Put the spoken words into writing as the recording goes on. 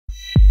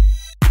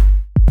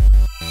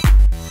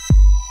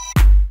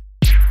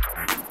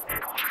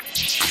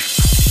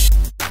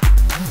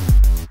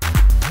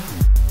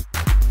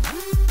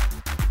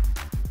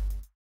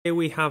Here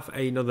we have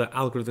another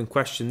algorithm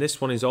question. This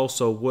one is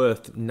also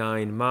worth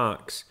 9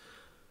 marks.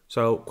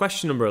 So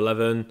question number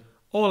 11,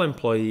 all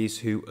employees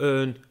who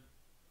earn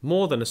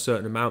more than a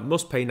certain amount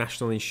must pay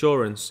national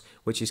insurance,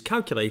 which is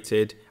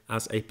calculated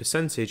as a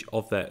percentage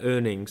of their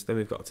earnings. Then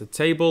we've got a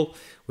table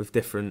with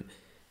different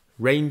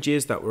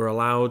ranges that were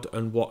allowed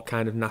and what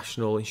kind of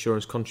national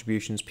insurance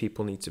contributions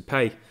people need to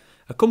pay.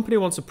 A company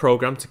wants a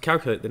program to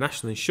calculate the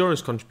national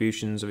insurance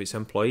contributions of its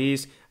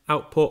employees'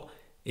 output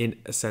in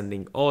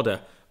ascending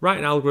order. Write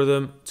an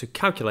algorithm to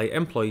calculate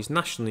employees'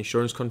 national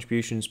insurance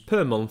contributions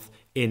per month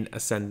in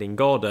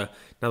ascending order.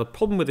 Now, the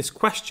problem with this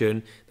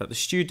question that the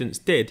students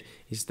did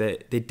is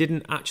that they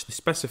didn't actually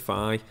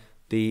specify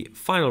the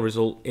final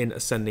result in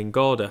ascending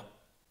order.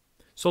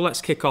 So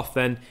let's kick off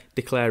then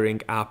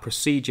declaring our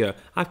procedure.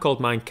 I've called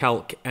mine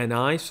calc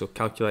NI, so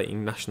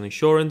calculating national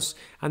insurance,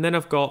 and then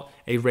I've got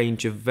a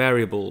range of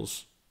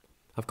variables.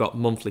 I've got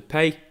monthly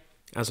pay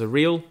as a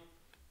real,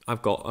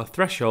 I've got a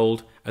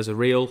threshold as a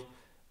real,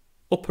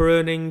 upper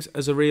earnings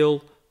as a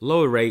real,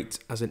 lower rate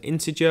as an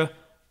integer,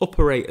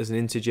 upper rate as an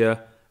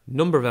integer,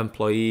 number of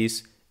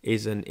employees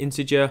is an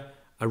integer,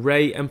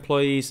 array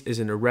employees is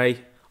an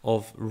array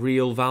of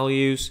real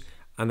values,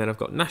 and then I've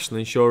got national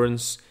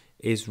insurance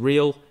is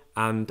real,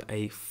 and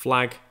a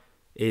flag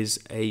is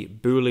a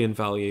Boolean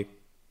value.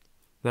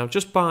 Now,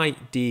 just by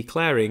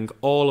declaring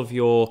all of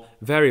your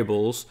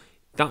variables,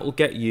 that will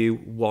get you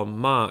 1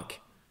 mark.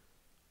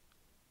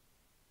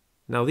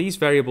 Now, these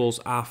variables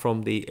are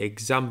from the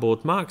exam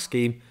board mark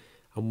scheme,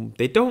 and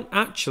they don't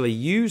actually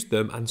use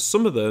them, and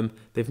some of them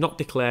they've not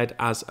declared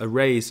as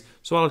arrays,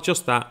 so I'll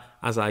adjust that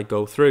as I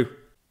go through.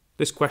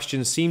 This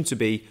question seemed to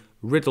be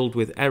riddled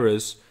with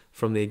errors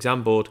from the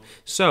exam board,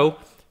 so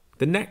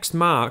the next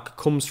mark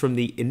comes from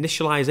the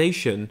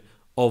initialization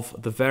of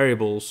the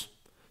variables.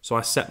 So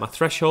I set my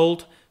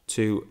threshold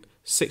to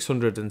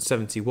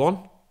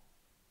 671.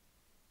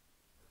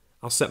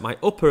 I'll set my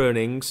upper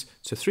earnings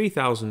to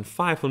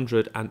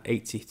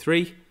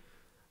 3,583.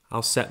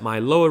 I'll set my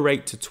lower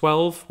rate to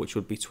 12, which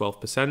would be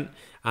 12%,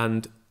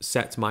 and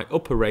set my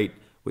upper rate,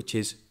 which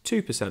is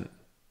 2%.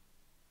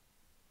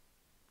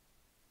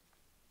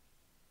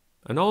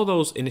 And all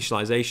those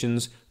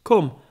initializations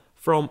come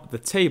from the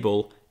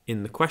table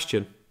in the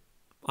question.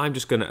 I'm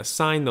just going to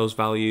assign those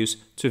values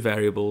to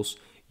variables.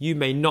 You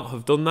may not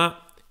have done that.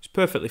 It's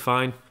perfectly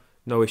fine.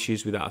 No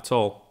issues with that at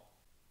all.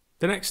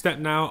 The next step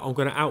now, I'm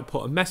going to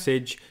output a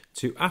message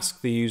to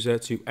ask the user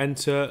to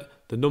enter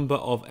the number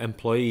of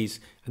employees,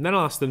 and then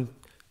I'll ask them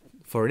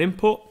for an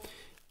input,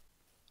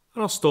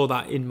 and I'll store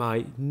that in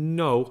my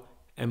no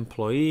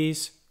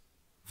employees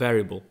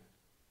variable.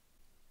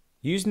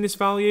 Using this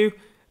value,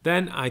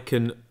 then I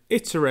can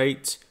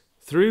iterate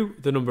through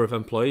the number of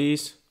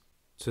employees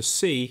to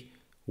see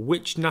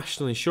which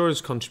national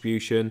insurance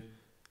contribution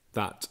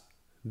that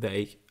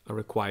they are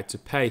required to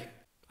pay.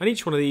 And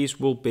each one of these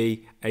will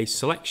be a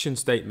selection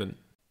statement.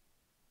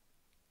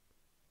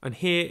 And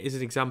here is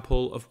an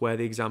example of where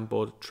the exam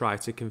board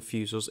tried to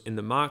confuse us in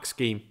the mark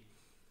scheme.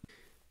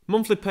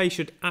 Monthly pay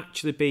should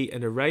actually be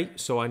an array,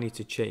 so I need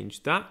to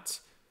change that.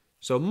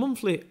 So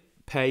monthly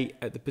pay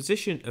at the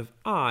position of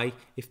I,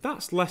 if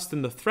that's less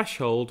than the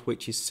threshold,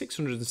 which is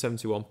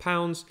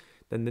 £671,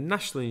 then the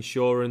national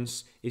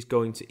insurance is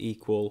going to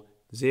equal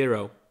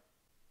 0.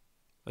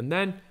 And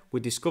then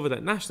we discover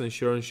that national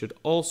insurance should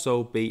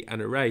also be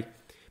an array.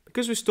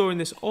 Because we're storing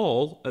this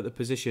all at the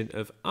position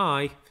of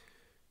I,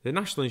 the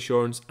national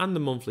insurance and the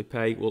monthly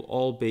pay will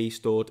all be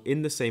stored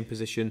in the same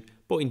position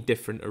but in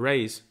different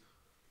arrays.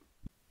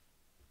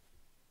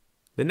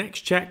 The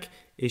next check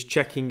is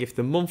checking if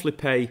the monthly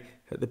pay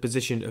at the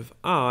position of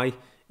I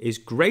is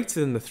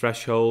greater than the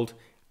threshold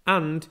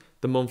and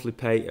the monthly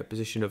pay at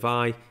position of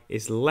I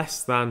is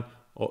less than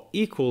or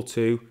equal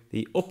to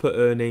the upper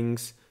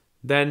earnings.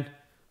 Then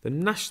the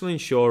national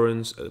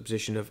insurance at the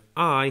position of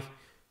I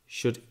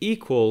should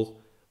equal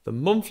the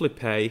monthly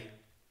pay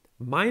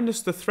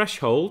minus the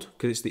threshold,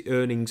 because it's the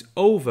earnings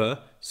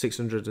over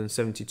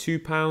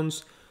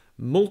 £672,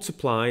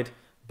 multiplied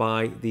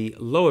by the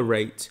lower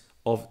rate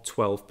of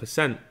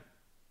 12%.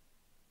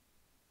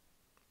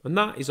 And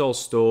that is all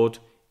stored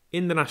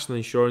in the national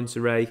insurance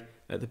array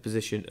at the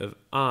position of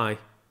I.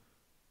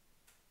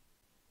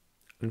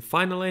 And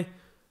finally,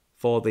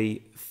 for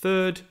the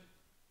third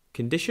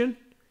condition,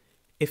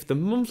 if the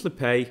monthly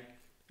pay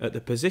at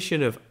the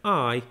position of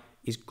I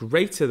is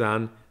greater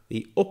than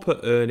the upper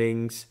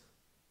earnings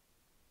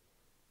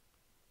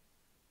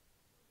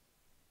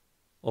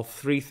of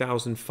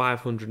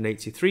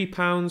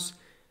 £3,583,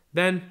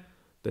 then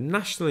the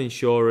national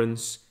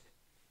insurance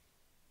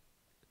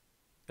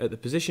at the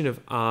position of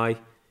I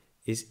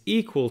is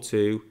equal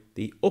to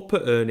the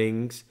upper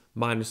earnings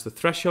minus the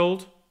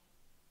threshold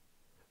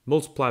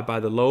multiplied by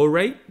the lower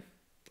rate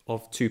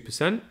of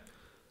 2%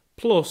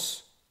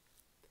 plus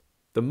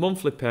the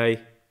monthly pay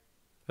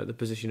at the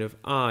position of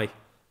I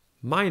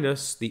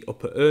minus the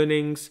upper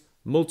earnings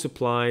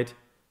multiplied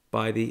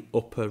by the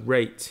upper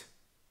rate.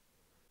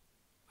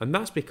 And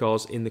that's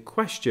because in the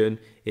question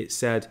it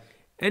said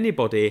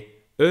anybody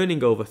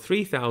earning over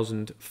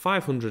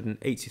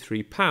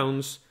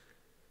 £3,583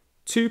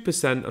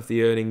 2% of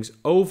the earnings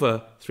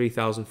over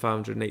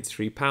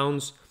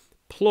 £3,583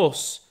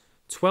 plus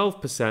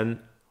 12%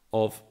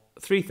 of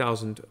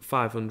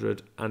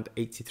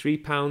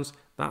 £3,583.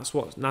 That's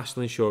what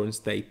national insurance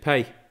they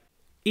pay.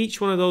 Each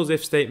one of those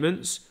if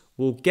statements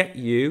will get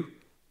you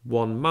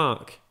 1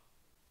 mark.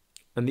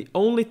 And the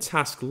only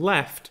task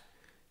left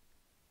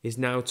is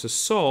now to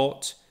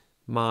sort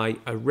my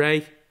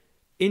array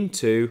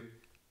into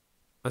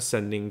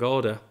ascending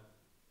order.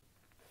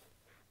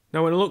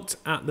 Now, when I looked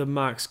at the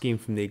mark scheme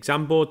from the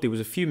exam board, there was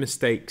a few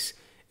mistakes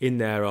in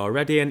there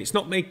already, and it's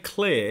not made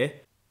clear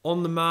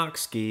on the mark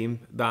scheme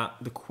that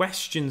the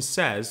question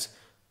says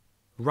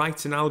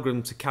write an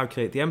algorithm to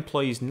calculate the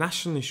employee's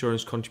national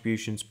insurance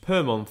contributions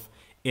per month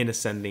in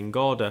ascending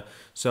order.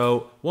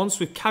 So once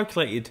we've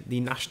calculated the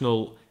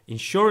national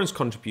insurance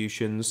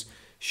contributions,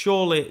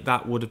 surely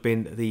that would have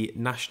been the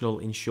national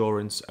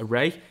insurance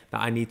array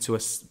that I need to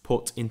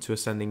put into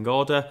ascending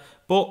order.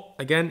 But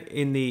again,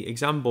 in the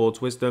exam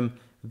board's wisdom,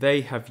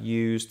 they have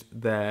used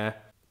their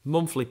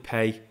monthly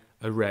pay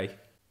array.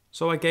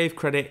 So I gave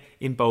credit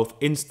in both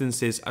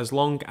instances as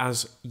long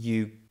as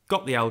you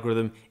got the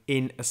algorithm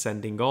in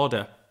ascending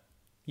order.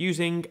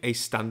 Using a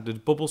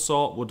standard bubble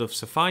sort would have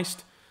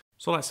sufficed.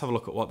 So let's have a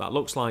look at what that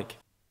looks like.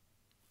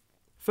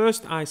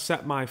 First, I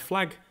set my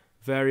flag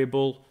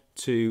variable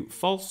to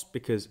false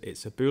because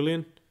it's a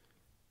Boolean.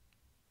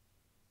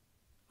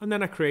 And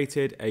then I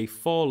created a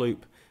for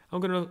loop. I'm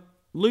going to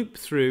loop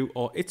through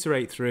or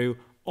iterate through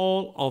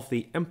all of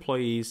the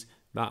employees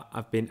that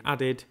have been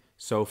added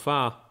so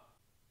far.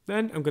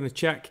 Then I'm going to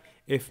check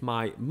if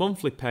my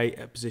monthly pay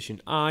at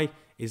position I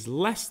is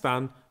less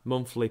than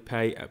monthly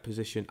pay at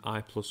position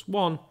I plus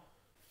 1.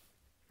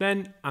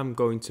 Then I'm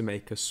going to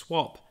make a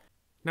swap.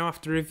 Now,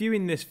 after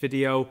reviewing this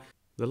video,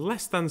 the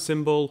less than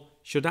symbol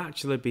should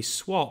actually be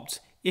swapped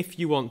if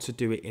you want to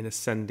do it in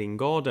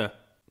ascending order.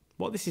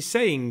 What this is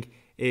saying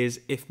is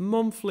if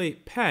monthly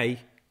pay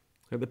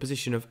at the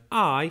position of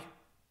I,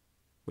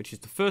 which is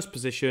the first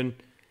position,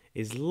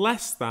 is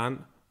less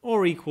than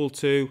or equal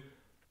to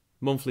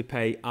monthly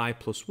pay I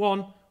plus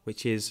 1,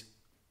 which is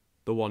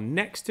the one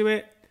next to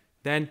it,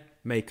 then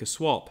make a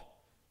swap.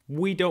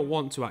 We don't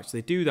want to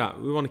actually do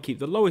that. We want to keep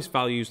the lowest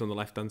values on the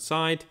left-hand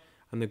side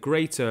and the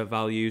greater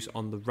values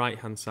on the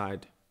right-hand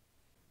side.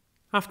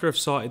 After I've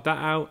sorted that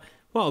out,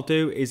 what I'll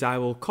do is I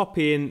will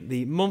copy in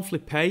the monthly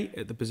pay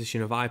at the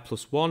position of I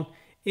plus 1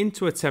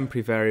 into a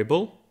temporary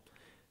variable.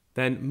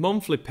 Then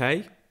monthly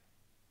pay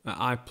at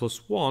I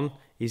plus 1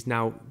 is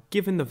now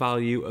given the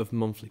value of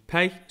monthly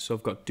pay. So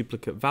I've got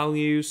duplicate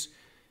values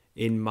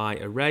in my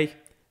array.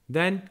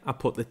 Then I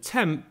put the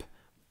temp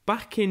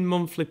back in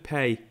monthly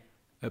pay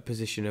at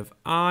position of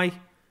I,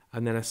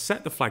 and then I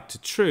set the flag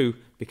to true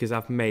because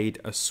I've made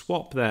a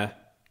swap there.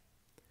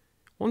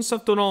 Once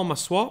I've done all my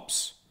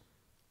swaps,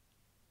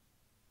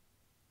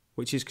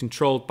 which is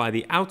controlled by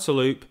the outer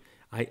loop,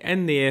 I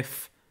end the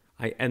if,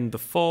 I end the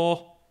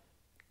for,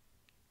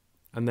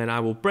 and then I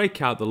will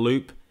break out the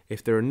loop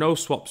if there are no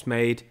swaps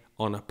made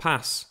on a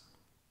pass.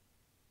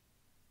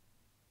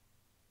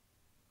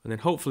 And then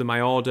hopefully my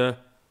order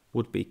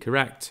would be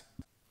correct.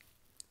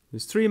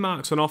 There's 3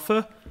 marks on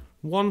offer,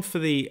 1 for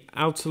the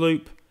outer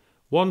loop,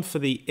 1 for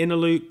the inner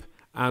loop,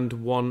 and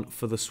 1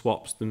 for the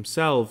swaps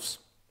themselves.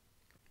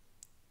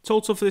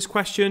 Total for this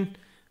question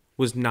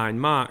was 9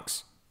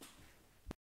 marks.